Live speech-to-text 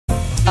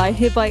I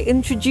hereby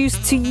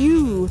introduce to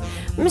you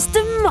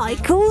Mr.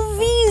 Michael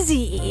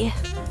Veazey.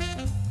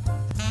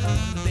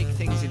 The big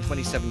things in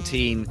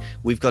 2017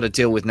 we've got to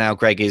deal with now,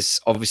 Greg, is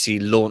obviously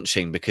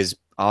launching, because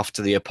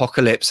after the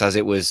apocalypse, as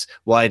it was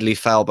widely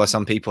felt by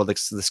some people, the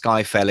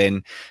sky fell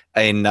in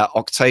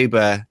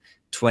October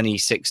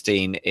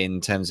 2016 in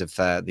terms of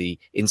the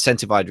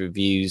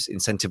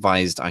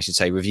incentivized, I should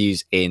say,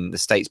 reviews in the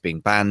States being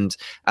banned,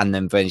 and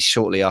then very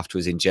shortly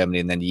afterwards in Germany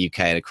and then the UK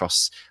and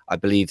across, I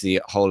believe,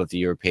 the whole of the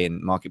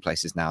European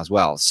marketplaces now as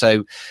well.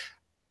 So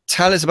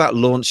tell us about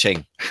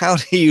launching. How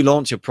do you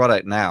launch a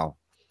product now?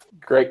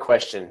 Great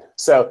question.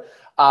 So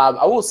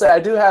I will say I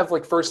do have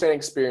like firsthand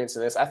experience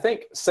in this. I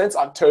think since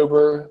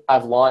October,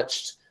 I've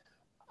launched,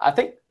 I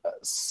think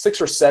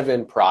 6 or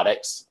 7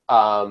 products,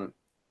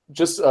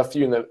 just a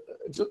few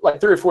like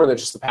 3 or 4 in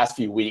just the past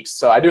few weeks.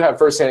 So I do have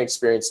firsthand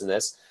experience in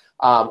this.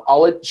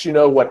 I'll let you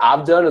know what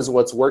I've done is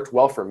what's worked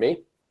well for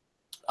me.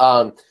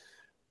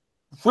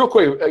 Real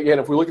quick, again,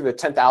 if we look at the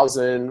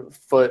 10,000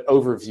 foot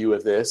overview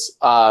of this,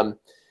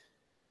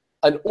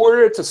 in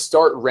order to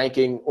start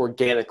ranking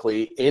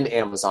organically in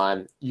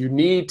Amazon, you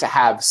need to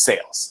have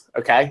sales,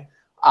 okay?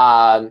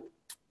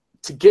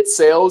 To get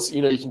sales,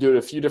 you can do it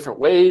a few different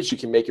ways. You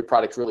can make your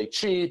product really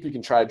cheap. You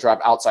can try to drive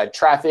outside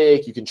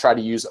traffic. You can try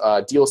to use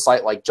a deal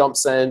site like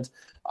JumpSend.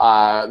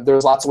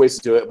 There's lots of ways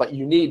to do it, but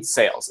you need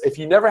sales. If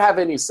you never have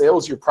any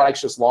sales, your product's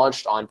just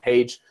launched on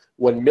page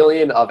 1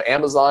 million of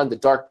Amazon, the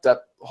dark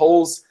depth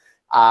holes,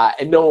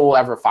 and no one will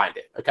ever find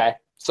it, okay?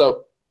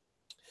 So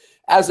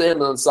as an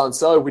Amazon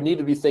seller, we need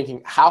to be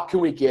thinking, how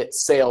can we get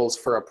sales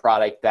for a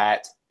product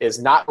that is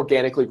not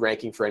organically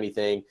ranking for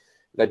anything,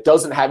 that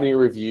doesn't have any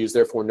reviews,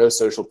 therefore no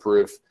social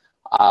proof?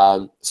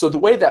 So the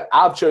way that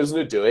I've chosen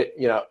to do it,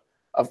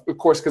 of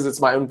course, because it's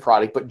my own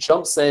product, but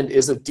JumpSend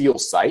is a deal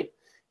site.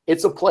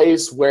 It's a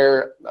place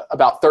where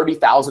about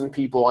 30,000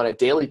 people on a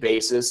daily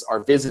basis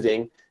are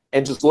visiting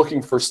and just looking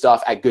for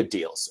stuff at good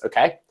deals,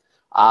 okay?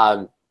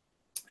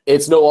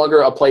 It's no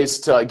longer a place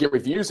to get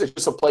reviews. It's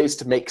just a place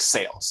to make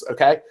sales,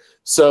 okay?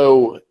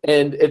 So,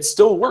 and it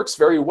still works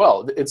very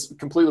well. It's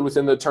completely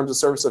within the terms of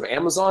service of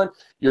Amazon.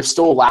 You're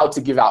still allowed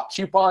to give out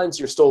coupons.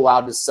 You're still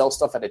allowed to sell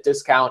stuff at a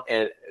discount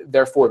and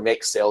therefore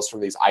make sales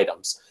from these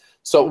items.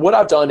 So what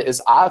I've done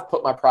is I've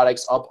put my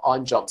products up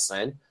on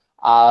JumpSend.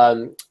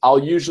 I'll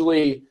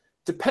usually,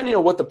 depending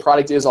on what the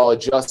product is, I'll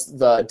adjust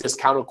the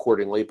discount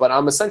accordingly, but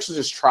I'm essentially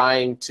just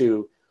trying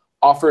to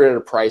offer it at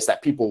a price that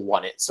people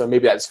want it. So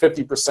maybe that's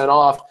 50%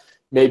 off.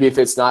 Maybe if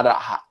it's not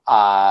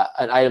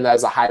an item that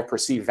has a high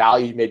perceived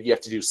value, maybe you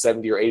have to do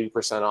 70 or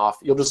 80% off.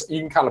 You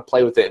can kind of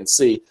play with it and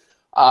see.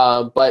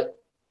 But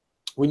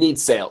we need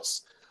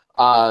sales.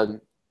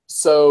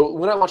 So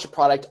when I launch a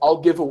product, I'll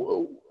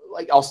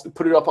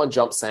put it up on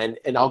JumpSend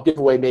and I'll give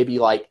away maybe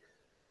like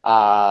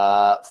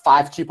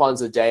 5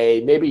 coupons a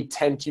day, maybe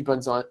 10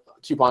 coupons a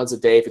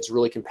day if it's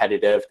really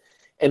competitive.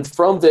 And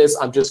from this,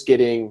 I'm just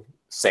getting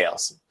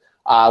sales.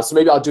 So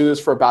maybe I'll do this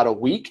for about a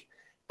week,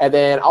 and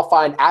then I'll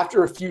find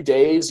after a few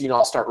days,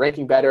 I'll start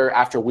ranking better.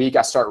 After a week,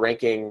 I start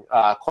ranking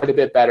quite a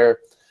bit better.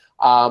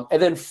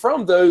 And then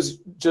from those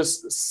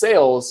just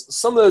sales,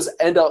 some of those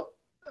end up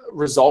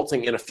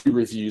resulting in a few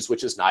reviews,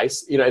 which is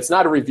nice. It's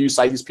not a review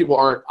site. These people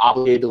aren't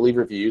obligated to leave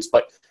reviews,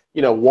 but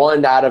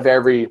 1 out of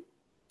every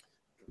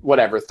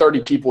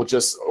 30 people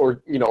just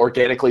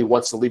organically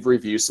wants to leave a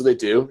review, so they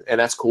do, and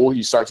that's cool.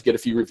 You start to get a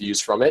few reviews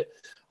from it.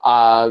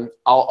 I'll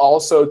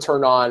also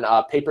turn on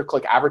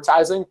pay-per-click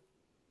advertising,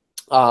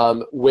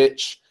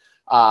 which,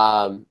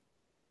 again,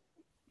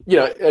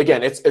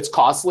 it's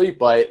costly,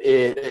 but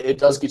it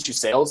does get you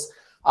sales.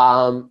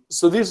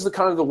 So these are the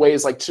kind of the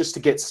ways, like, just to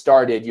get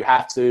started, you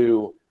have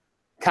to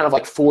kind of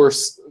like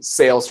force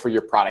sales for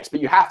your products,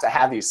 but you have to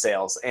have these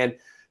sales. And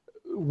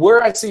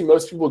where I see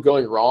most people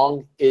going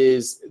wrong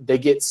is they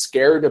get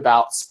scared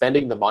about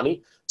spending the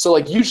money. So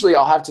like usually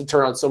I'll have to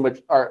turn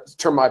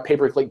my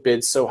pay-per-click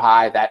bids so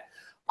high that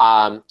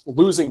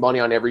losing money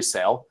on every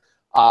sale.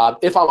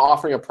 If I'm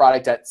offering a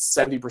product at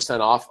 70%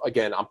 off,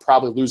 again, I'm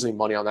probably losing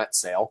money on that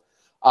sale.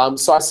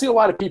 So I see a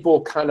lot of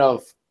people kind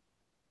of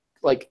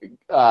like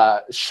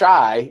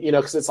shy,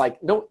 because it's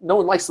like no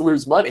one likes to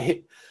lose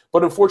money.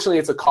 But unfortunately,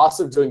 it's a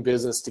cost of doing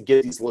business to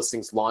get these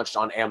listings launched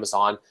on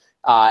Amazon.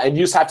 And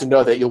you just have to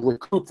know that you'll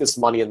recoup this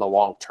money in the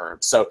long term.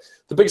 So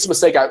the biggest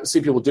mistake I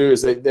see people do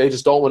is they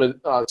just don't want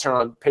to turn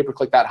on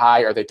pay-per-click that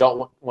high, or they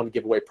don't want to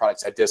give away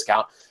products at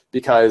discount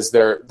because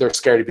they're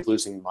scared to be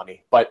losing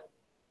money. But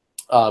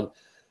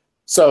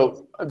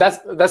so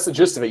that's the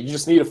gist of it. You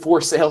just need to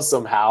force sales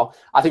somehow.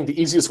 I think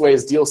the easiest way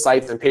is deal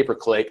sites and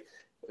pay-per-click.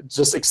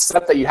 Just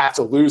accept that you have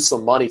to lose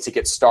some money to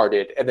get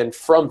started, and then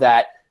from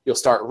that you'll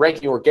start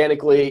ranking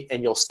organically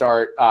and you'll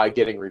start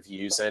getting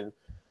reviews. And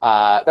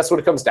that's what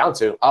it comes down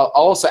to. I'll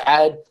also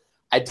add,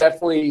 I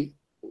definitely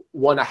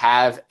want to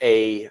have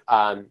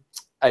an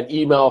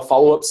email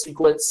follow-up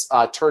sequence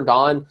turned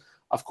on.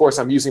 Of course,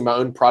 I'm using my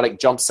own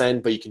product,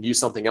 JumpSend, but you can use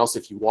something else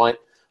if you want.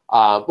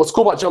 What's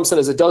cool about JumpSend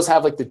is it does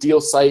have like the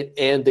deal site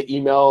and the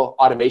email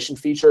automation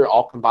feature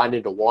all combined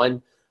into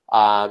one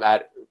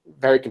at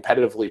very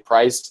competitively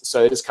priced.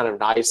 So it is kind of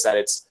nice that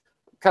it's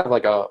kind of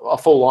like a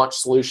full launch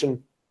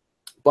solution.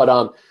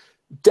 But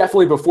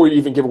definitely before you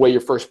even give away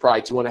your first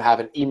product, you want to have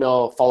an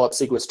email follow-up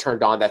sequence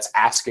turned on that's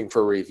asking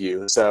for a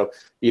review. So,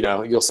 you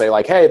know, you'll say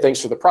like, hey,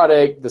 thanks for the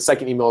product. The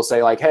second email will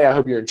say like, hey, I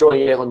hope you're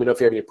enjoying it. Let me know if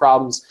you have any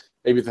problems.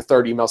 Maybe the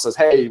third email says,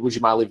 hey, would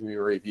you mind leaving me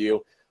a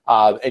review?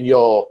 And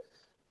you'll,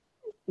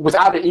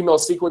 without an email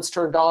sequence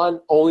turned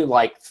on, only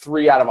like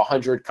 3 out of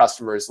 100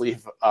 customers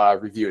leave a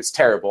review. It's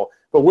terrible.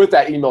 But with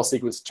that email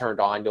sequence turned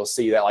on, you'll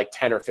see that like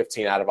 10 or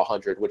 15 out of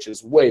 100, which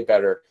is way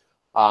better,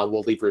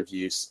 will leave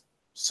reviews.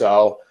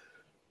 So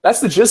that's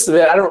the gist of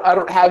it. I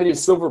don't have any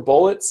silver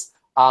bullets,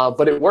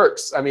 but it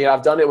works. I mean,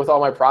 I've done it with all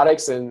my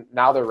products, and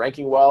now they're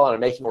ranking well, and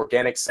I'm making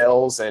organic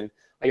sales. And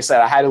like I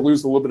said, I had to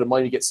lose a little bit of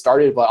money to get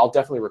started, but I'll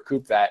definitely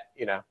recoup that,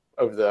 you know,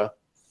 over the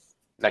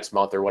next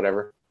month or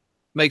whatever.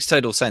 Makes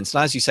total sense.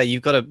 And as you say,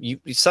 you've got to,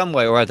 some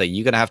way or other,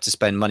 you're going to have to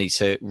spend money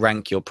to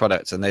rank your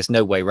products, and there's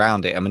no way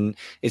around it. I mean,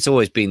 it's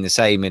always been the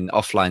same in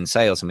offline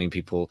sales. I mean,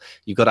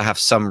 you've got to have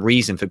some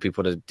reason for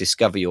people to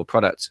discover your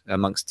product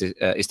amongst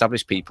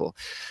established people.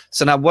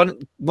 So now one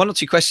or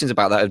two questions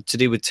about that to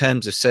do with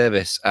terms of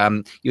service.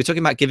 You were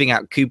talking about giving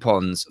out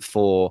coupons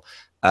for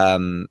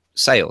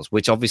sales,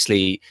 which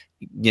obviously,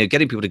 you know,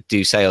 getting people to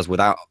do sales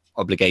without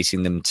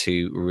obligating them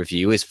to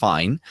review is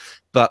fine.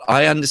 But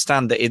I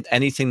understand that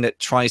anything that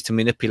tries to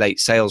manipulate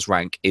sales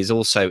rank is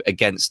also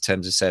against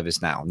terms of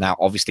service now. Now,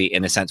 obviously,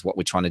 in a sense, what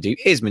we're trying to do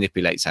is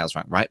manipulate sales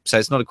rank, right? So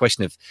it's not a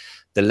question of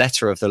the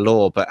letter of the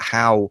law, but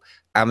how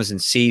Amazon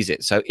sees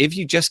it. So if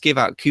you just give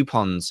out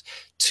coupons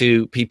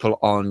to people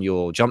on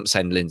your jump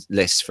send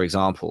list, for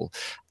example,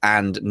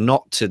 and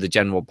not to the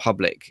general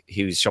public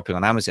who's shopping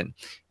on Amazon,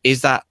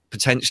 is that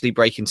potentially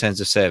breaking terms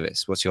of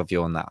service? What's your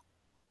view on that?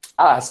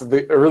 That's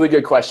a really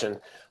good question.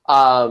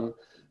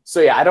 So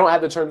yeah, I don't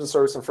have the terms of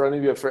service in front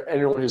of you, but for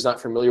anyone who's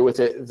not familiar with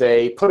it,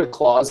 they put a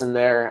clause in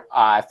there.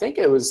 I think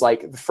it was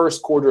like the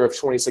first quarter of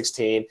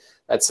 2016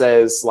 that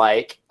says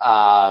like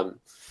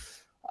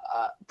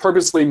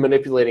purposely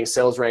manipulating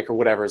sales rank or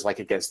whatever is like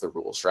against the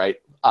rules, right?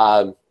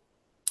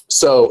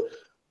 So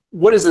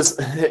what is this?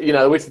 You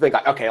know, we have to think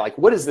like, okay, like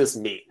what does this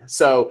mean?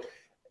 So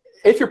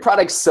if your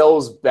product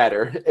sells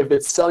better, if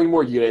it's selling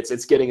more units,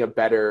 it's getting a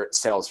better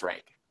sales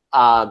rank.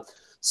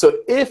 So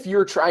if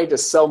you're trying to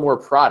sell more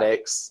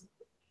products,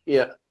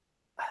 yeah,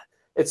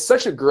 it's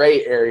such a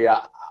gray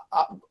area.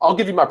 I'll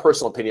give you my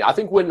personal opinion. I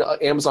think when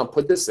Amazon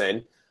put this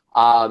in,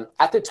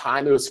 at the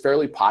time it was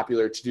fairly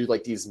popular to do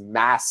like these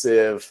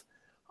massive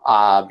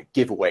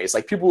giveaways.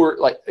 Like people were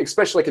like,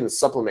 especially like in the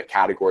supplement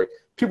category,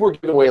 people were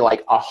giving away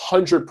like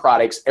 100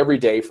 products every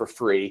day for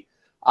free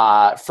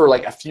for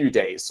like a few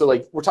days. So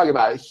like we're talking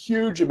about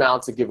huge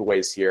amounts of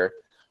giveaways here.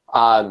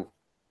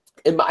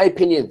 In my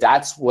opinion,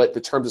 that's what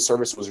the terms of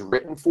service was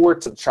written for,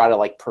 to try to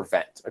like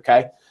prevent.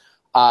 Okay.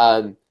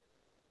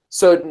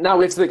 So now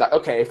we have to think like,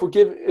 okay, if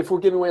we're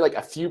giving away like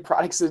a few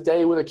products a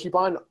day with a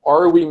coupon,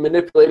 are we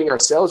manipulating our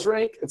sales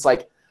rank? It's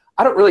like,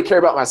 I don't really care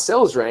about my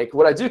sales rank.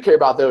 What I do care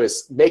about though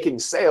is making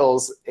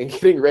sales and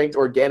getting ranked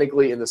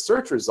organically in the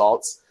search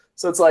results.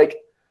 So it's like,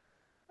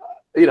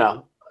 you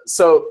know,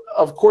 so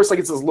of course, like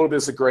it's a little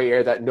bit of a gray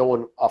area that no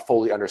one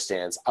fully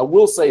understands. I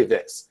will say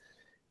this,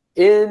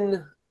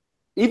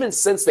 even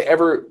since they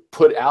ever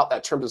put out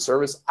that terms of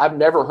service, I've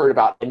never heard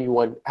about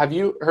anyone. Have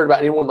you heard about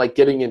anyone like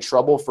getting in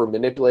trouble for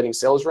manipulating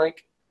sales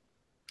rank?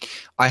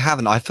 I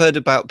haven't. I've heard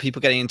about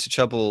people getting into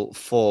trouble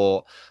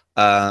for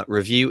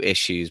review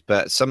issues,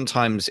 but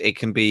sometimes it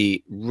can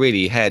be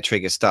really hair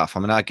trigger stuff. I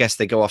mean, I guess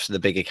they go after the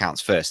big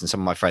accounts first, and some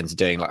of my friends are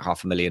doing like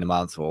 $500,000 a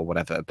month or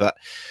whatever. But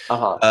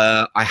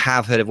I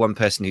have heard of one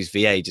person whose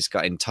VA just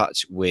got in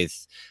touch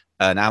with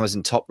an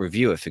Amazon top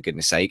reviewer, for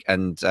goodness sake,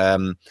 and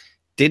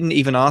didn't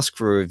even ask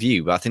for a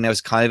review, but I think there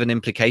was kind of an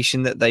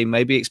implication that they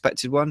maybe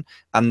expected one,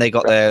 and they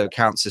got their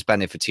account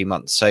suspended for 2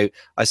 months. So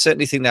I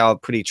certainly think they are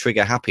pretty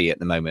trigger happy at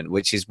the moment,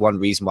 which is one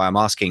reason why I'm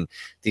asking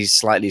these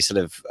slightly sort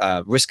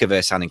of risk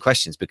averse sounding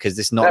questions, because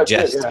this is not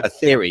just a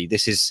theory.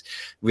 This is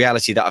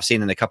reality that I've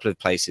seen in a couple of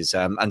places.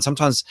 And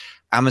sometimes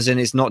Amazon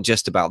is not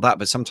just about that,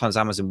 but sometimes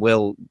Amazon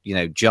will, you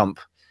know, jump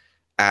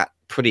at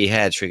pretty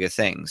hair trigger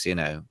things, you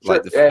know,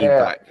 like the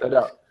feedback.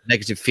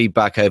 Negative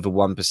feedback over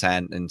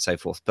 1% and so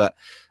forth. But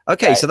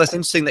okay, so that's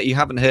interesting that you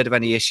haven't heard of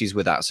any issues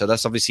with that. So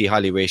that's obviously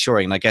highly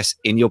reassuring. And I guess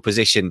in your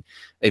position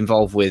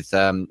involved with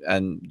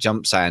and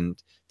jump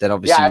sand, then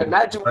obviously, yeah, I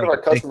imagine one of our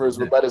customers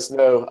would let us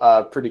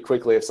know pretty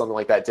quickly if something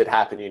like that did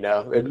happen. You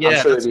know, I'm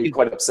sure they'd be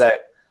quite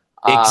upset.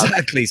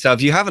 Exactly. So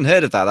if you haven't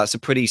heard of that, that's a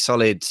pretty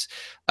solid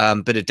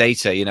bit of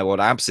data, you know, or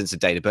absence of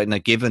data, but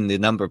given the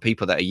number of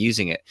people that are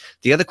using it.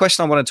 The other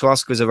question I wanted to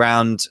ask was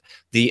around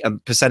the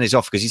percentage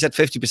off, because you said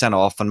 50%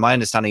 off. And my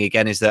understanding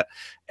again is that,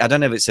 I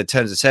don't know if it's a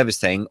terms of service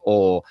thing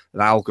or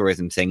an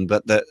algorithm thing,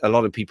 but that a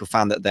lot of people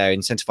found that their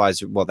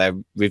incentivized, well, their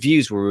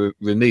reviews were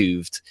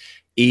removed,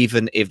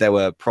 even if they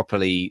were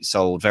properly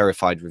sold,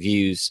 verified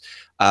reviews,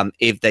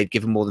 if they'd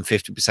given more than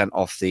 50%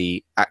 off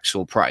the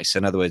actual price.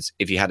 In other words,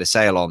 if you had a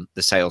sale on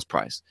the sales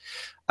price.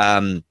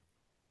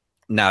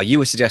 Now, you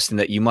were suggesting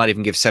that you might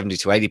even give 70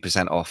 to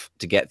 80% off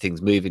to get things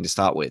moving to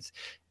start with.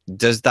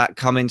 Does that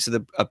come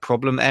into a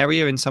problem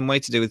area in some way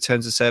to do with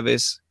terms of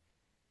service?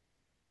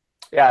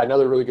 Yeah,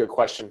 another really good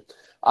question.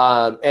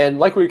 And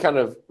like we kind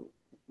of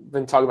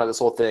been talking about this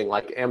whole thing,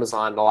 like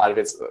Amazon, a lot of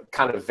it's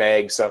kind of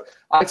vague. So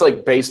I like to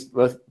like base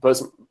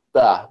most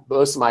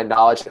of my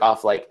knowledge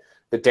off like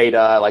the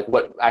data, like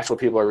what actual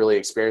people are really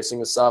experiencing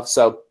and stuff.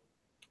 So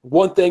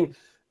one thing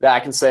that I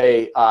can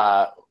say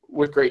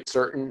with great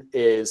certain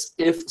is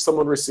if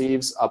someone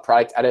receives a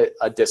product at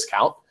a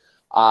discount,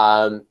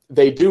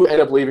 they do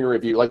end up leaving a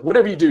review. Like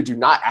whatever you do, do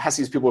not ask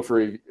these people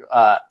for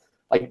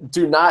like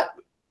do not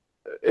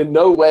in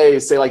no way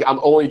say like I'm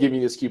only giving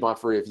you this coupon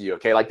for review.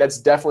 Okay, like that's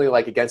definitely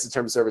like against the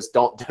terms of service.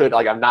 Don't do it.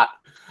 Like I'm not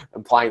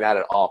implying that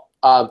at all.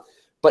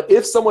 But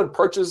if someone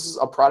purchases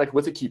a product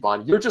with a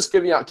coupon, you're just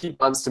giving out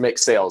coupons to make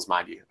sales,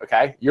 mind you.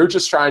 Okay, you're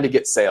just trying to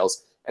get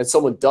sales, and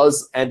someone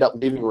does end up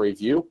leaving a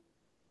review.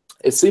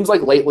 It seems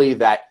like lately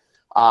that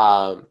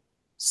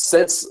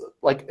since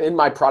like in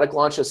my product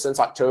launches since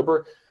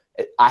October,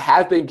 I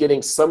have been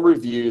getting some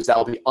reviews that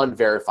will be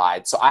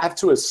unverified. So I have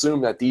to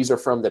assume that these are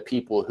from the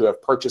people who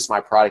have purchased my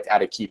product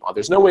at a coupon.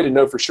 There's no way to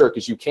know for sure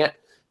because you can't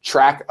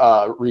track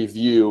a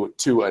review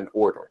to an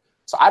order.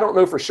 So I don't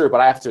know for sure, but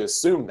I have to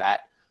assume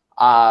that.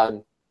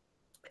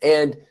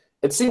 And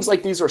it seems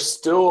like these are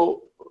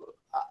still,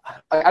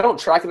 I don't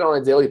track it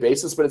on a daily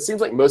basis, but it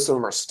seems like most of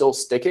them are still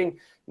sticking.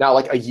 Now,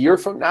 like a year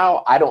from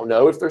now, I don't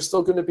know if they're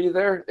still going to be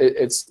there.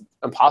 It's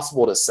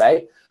impossible to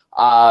say.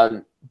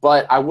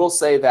 But I will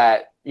say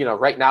that, you know,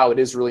 right now it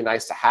is really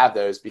nice to have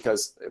those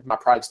because if my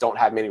products don't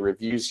have many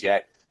reviews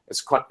yet,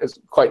 it's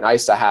quite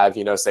nice to have,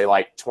 you know, say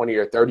like 20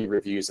 or 30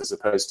 reviews as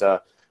opposed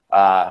to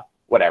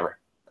whatever,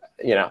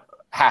 you know,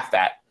 half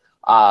that.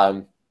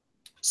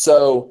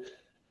 So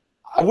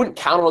I wouldn't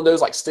count on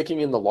those like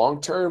sticking in the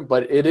long term,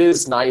 but it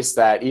is nice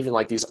that even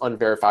like these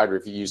unverified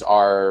reviews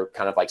are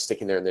kind of like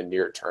sticking there in the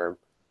near term.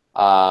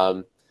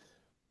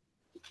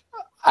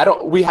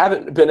 We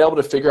haven't been able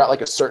to figure out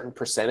like a certain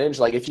percentage.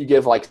 Like if you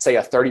give like say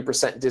a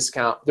 30%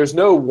 discount, there's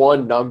no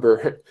one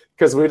number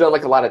because we've done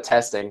like a lot of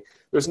testing.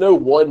 There's no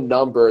one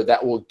number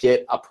that will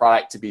get a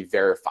product to be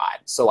verified.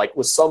 So like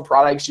with some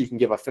products, you can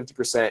give a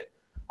 50%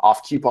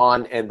 off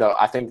coupon and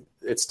I think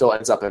it still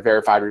ends up a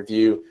verified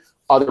review.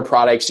 Other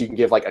products, you can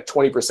give like a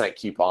 20%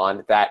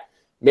 coupon that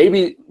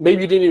maybe you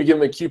didn't even give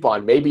them a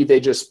coupon. Maybe they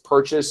just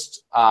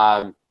purchased,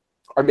 or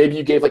maybe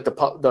you gave like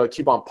the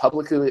coupon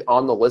publicly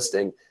on the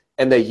listing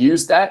and they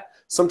used that.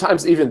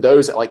 Sometimes even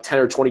those at like 10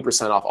 or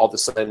 20% off all of a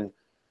sudden,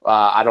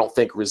 I don't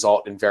think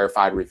result in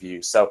verified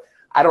reviews. So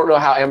I don't know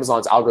how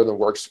Amazon's algorithm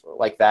works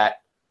like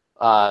that.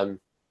 Yeah.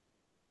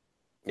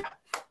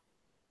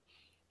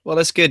 Well,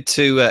 it's good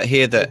to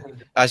hear that,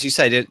 as you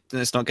say,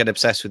 let's not get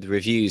obsessed with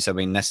reviews, I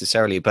mean,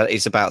 necessarily, but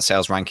it's about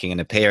sales ranking and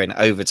appearing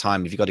over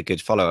time. If you've got a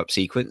good follow-up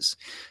sequence,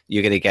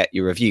 you're going to get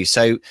your review.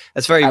 So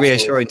it's very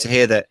reassuring to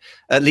hear that,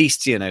 at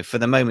least, you know, for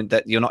the moment,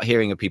 that you're not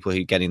hearing of people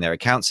who are getting their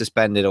accounts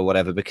suspended or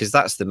whatever, because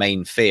that's the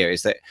main fear,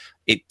 is that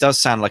it does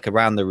sound like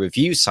around the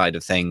review side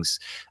of things,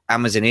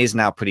 Amazon is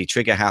now pretty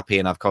trigger happy,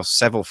 and I've got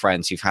several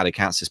friends who've had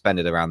accounts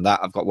suspended around that.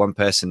 I've got one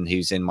person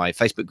who's in my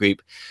Facebook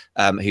group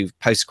who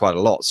posts quite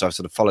a lot, so I've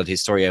sort of followed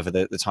his story over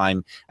the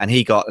time, and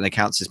he got an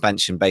account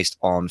suspension based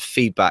on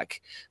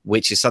feedback,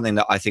 which is something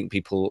that I think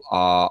people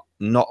are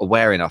not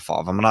aware enough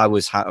of. I mean, I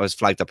was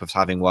flagged up as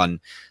having one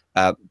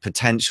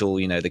potential,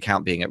 you know, the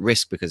account being at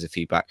risk because of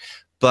feedback.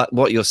 But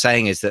what you're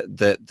saying is that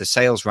the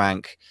sales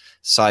rank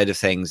side of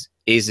things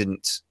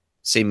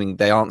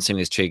they aren't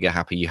seeming as trigger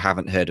happy. You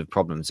haven't heard of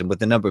problems, and with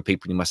the number of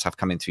people you must have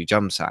coming through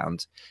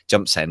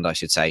JumpSend, I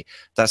should say,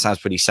 that sounds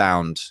pretty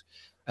sound,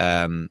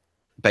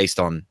 based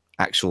on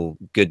actual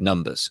good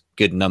numbers.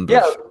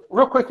 Yeah,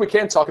 real quick, we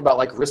can talk about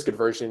like risk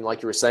aversion,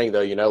 like you were saying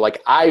though. You know,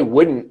 like I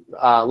wouldn't,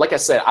 like I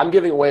said, I'm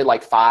giving away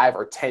like 5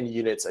 or 10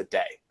 units a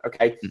day.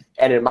 Okay,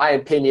 and in my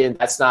opinion,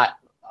 that's not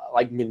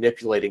like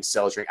manipulating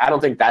sales rank. I don't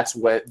think that's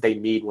what they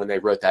mean when they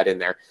wrote that in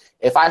there.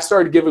 If I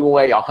started giving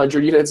away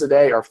 100 units a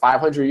day or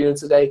 500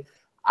 units a day,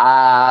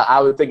 I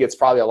would think it's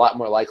probably a lot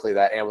more likely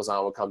that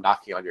Amazon will come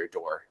knocking on your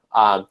door.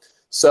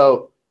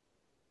 So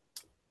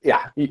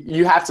yeah,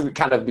 you have to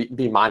kind of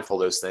be mindful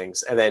of those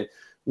things. And then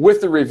with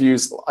the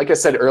reviews, like I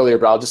said earlier,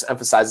 but I'll just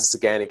emphasize this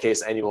again in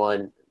case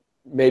anyone,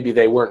 maybe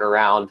they weren't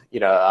around, you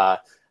know,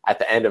 at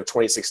the end of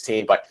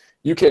 2016, but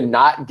you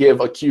cannot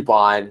give a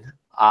coupon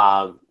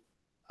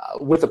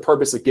with the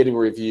purpose of getting a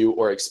review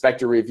or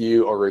expect a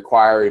review or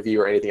require a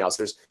review or anything else.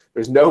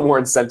 There's no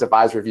more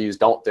incentivized reviews.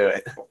 Don't do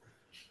it.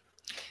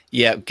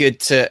 Yeah, good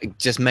to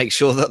just make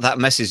sure that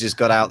message just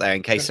got out there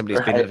in case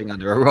somebody's been living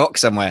under a rock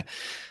somewhere.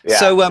 Yeah.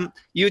 So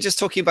you were just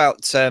talking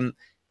about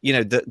you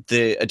know,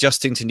 the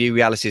adjusting to new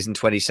realities in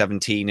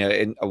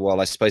 2017. Well,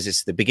 I suppose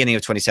it's the beginning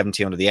of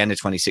 2017 or the end of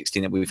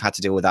 2016 that we've had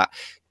to deal with that.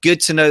 Good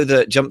to know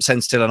that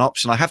JumpSend's still an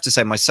option. I have to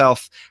say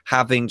myself,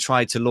 having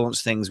tried to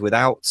launch things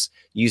without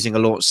using a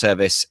launch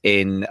service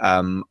in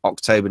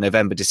October,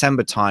 November,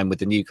 December time with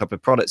the new couple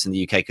of products in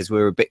the UK, because we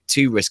were a bit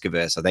too risk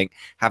averse. I think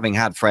having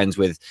had friends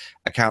with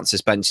account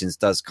suspensions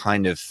does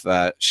kind of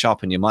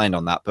sharpen your mind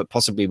on that, but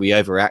possibly we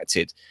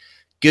overreacted.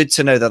 Good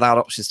to know that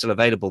option is still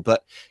available.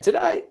 But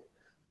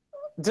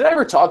Did I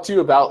ever talk to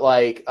you about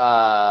like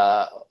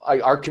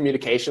our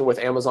communication with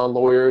Amazon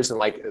lawyers and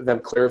like them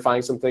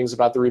clarifying some things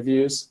about the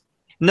reviews?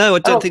 No, I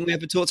don't think we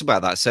ever talked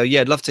about that. So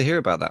yeah, I'd love to hear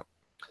about that.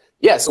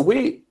 Yeah, so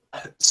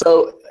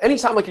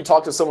anytime like you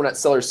talk to someone at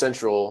Seller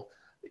Central,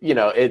 you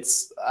know,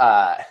 it's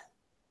a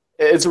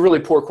really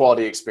poor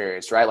quality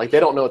experience, right? Like they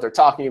don't know what they're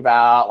talking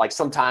about. Like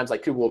sometimes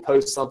like people will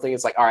post something,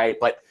 it's like, all right,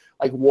 but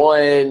like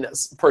one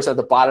person at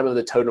the bottom of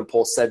the totem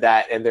pole said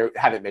that and they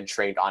haven't been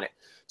trained on it.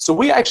 So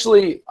we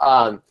actually,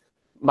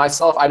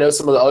 myself, I know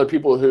some of the other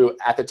people who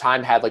at the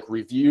time had like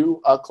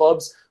review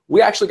clubs.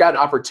 We actually got an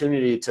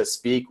opportunity to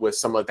speak with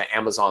some of the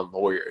Amazon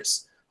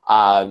lawyers,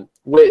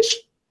 which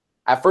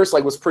at first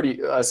like was pretty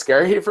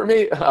scary for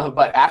me.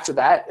 But after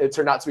that, it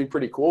turned out to be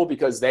pretty cool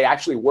because they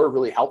actually were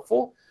really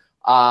helpful.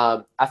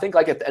 I think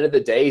like at the end of the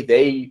day,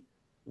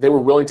 they were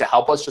willing to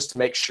help us just to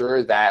make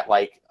sure that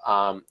like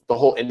the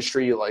whole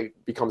industry like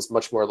becomes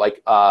much more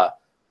like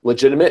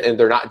legitimate and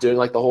they're not doing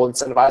like the whole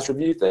incentivized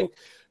review thing.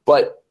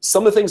 But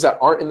some of the things that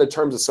aren't in the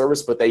terms of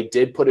service, but they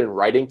did put in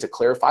writing to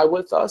clarify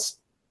with us.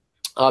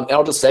 And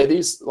I'll just say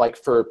these like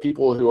for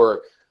people who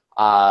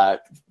are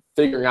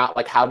figuring out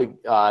like how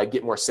to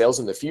get more sales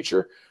in the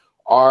future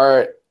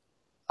are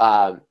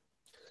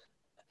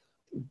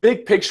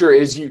big picture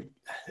is you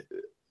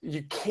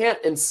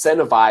can't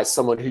incentivize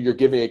someone who you're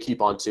giving a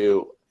coupon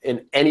to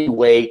in any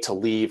way to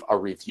leave a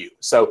review.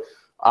 So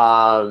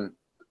an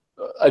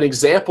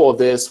example of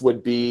this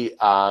would be,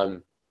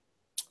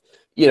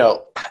 you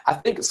know, I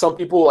think some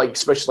people, like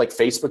especially like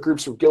Facebook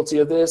groups, were guilty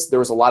of this. There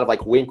was a lot of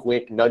like wink,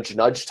 wink, nudge,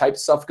 nudge type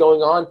stuff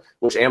going on,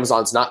 which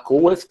Amazon's not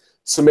cool with.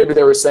 So maybe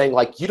they were saying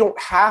like, you don't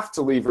have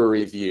to leave a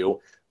review,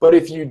 but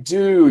if you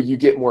do, you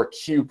get more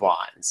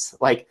coupons.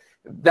 Like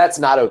that's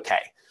not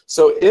okay.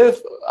 So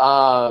if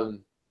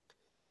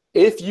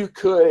you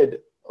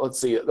could, let's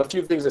see, a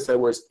few things I said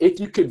was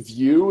if you could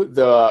view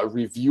the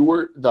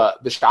reviewer,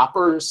 the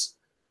shopper's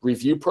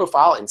review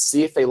profile and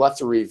see if they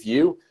left a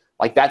review,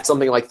 like that's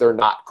something like they're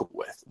not cool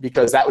with,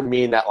 because that would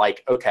mean that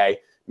like, okay,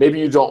 maybe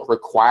you don't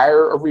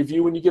require a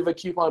review when you give a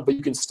coupon, but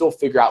you can still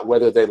figure out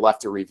whether they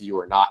left a review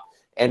or not,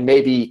 and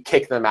maybe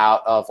kick them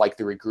out of like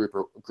the group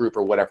or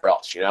whatever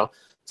else, you know?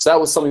 So that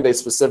was something they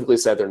specifically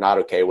said they're not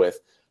okay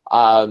with.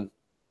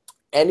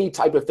 Any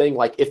type of thing,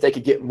 like if they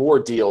could get more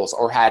deals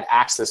or had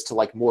access to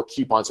like more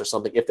coupons or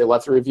something, if they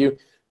left a review,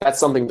 that's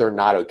something they're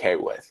not okay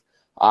with.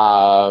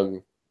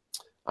 I'm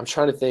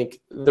trying to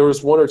think. There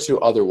was one or two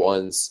other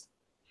ones.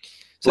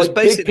 So like it's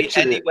basically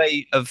any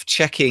way of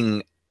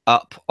checking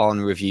up on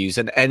reviews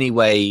and any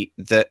way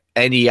that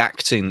any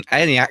action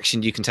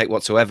you can take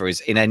whatsoever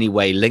is in any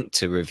way linked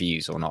to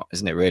reviews or not,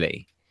 isn't it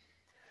really?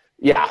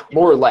 Yeah,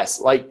 more or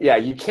less. Like, yeah,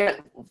 you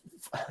can't.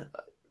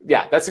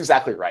 Yeah, that's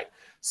exactly right.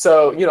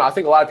 So, you know, I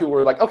think a lot of people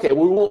were like, okay,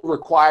 we won't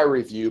require a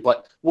review,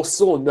 but we'll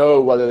still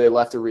know whether they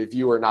left a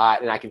review or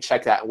not, and I can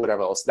check that and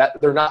whatever else. That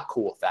they're not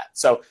cool with that.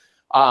 So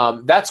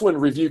that's when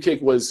Review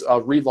Kick was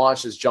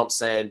relaunched as Jump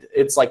Send.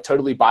 It's like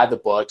totally by the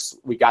books.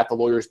 We got the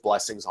lawyers'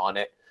 blessings on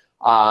it.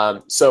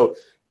 So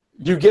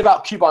you give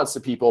out coupons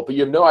to people, but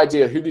you have no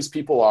idea who these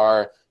people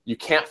are. You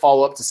can't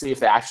follow up to see if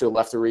they actually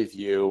left a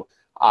review.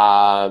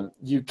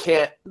 You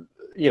can't,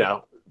 you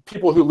know,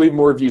 people who leave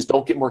more reviews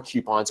don't get more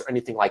coupons or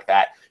anything like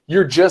that.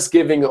 You're just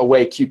giving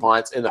away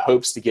coupons in the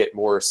hopes to get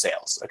more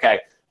sales, okay?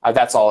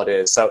 That's all it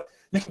is. So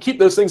you can keep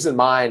those things in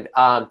mind.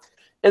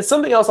 And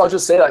something else I'll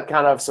just say that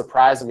kind of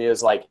surprised me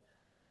is like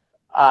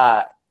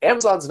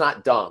Amazon's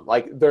not dumb.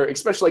 Like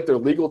especially like their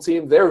legal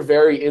team, they're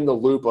very in the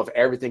loop of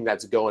everything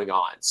that's going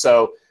on.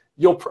 So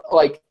you'll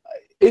like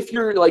if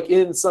you're like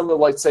in some of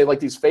like say like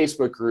these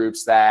Facebook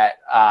groups that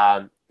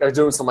are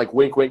doing some like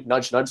wink wink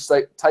nudge nudge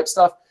type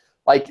stuff,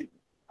 like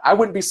I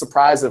wouldn't be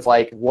surprised if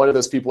like one of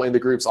those people in the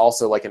group's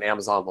also like an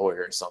Amazon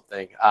lawyer or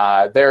something.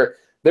 They're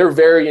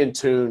very in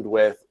tune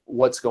with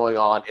what's going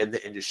on in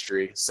the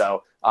industry.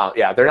 So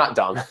yeah, they're not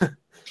dumb.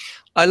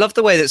 I love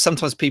the way that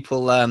sometimes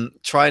people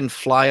try and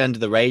fly under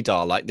the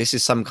radar. Like this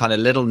is some kind of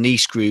little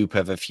niche group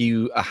of a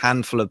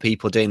handful of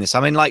people doing this.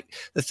 I mean, like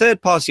the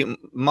third-party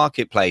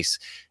marketplace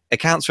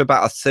accounts for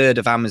about 1/3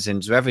 of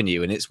Amazon's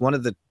revenue, and it's one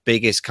of the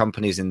biggest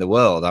companies in the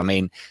world. I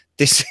mean,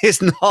 this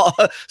is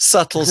not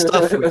subtle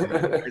stuff,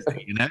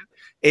 you know.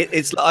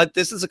 It's like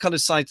this is a kind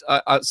of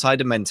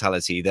outsider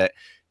mentality that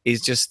is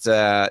just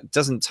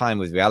doesn't time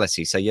with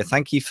reality. So yeah,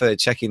 thank you for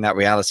checking that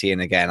reality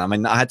in again. I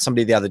mean, I had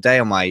somebody the other day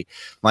on my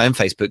own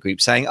Facebook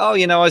group saying, oh,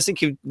 you know, I was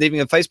thinking of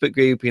leaving a Facebook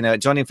group, you know,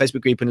 joining a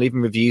Facebook group and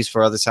leaving reviews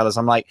for other sellers.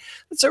 I'm like,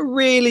 that's a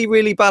really,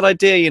 really bad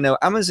idea. You know,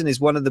 Amazon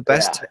is one of the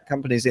best tech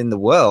companies in the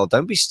world.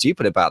 Don't be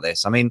stupid about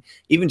this. I mean,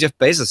 even Jeff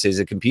Bezos is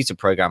a computer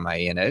programmer,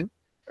 you know.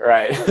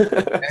 Right.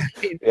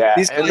 Yeah.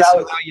 These guys,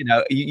 you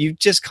know, you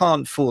just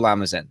can't fool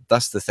Amazon.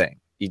 That's the thing.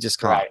 You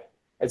just can't. Right.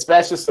 It's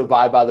best just to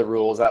abide by the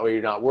rules. That way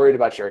you're not worried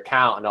about your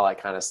account and all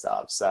that kind of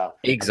stuff. So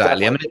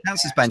exactly. I mean, account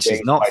suspension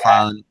is not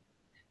fun,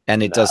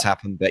 and it does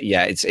happen. But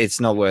yeah, it's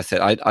not worth it.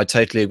 I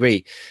totally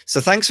agree.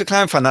 So thanks for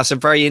clarifying. That's a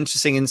very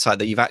interesting insight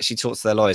that you've actually talked to their lawyers.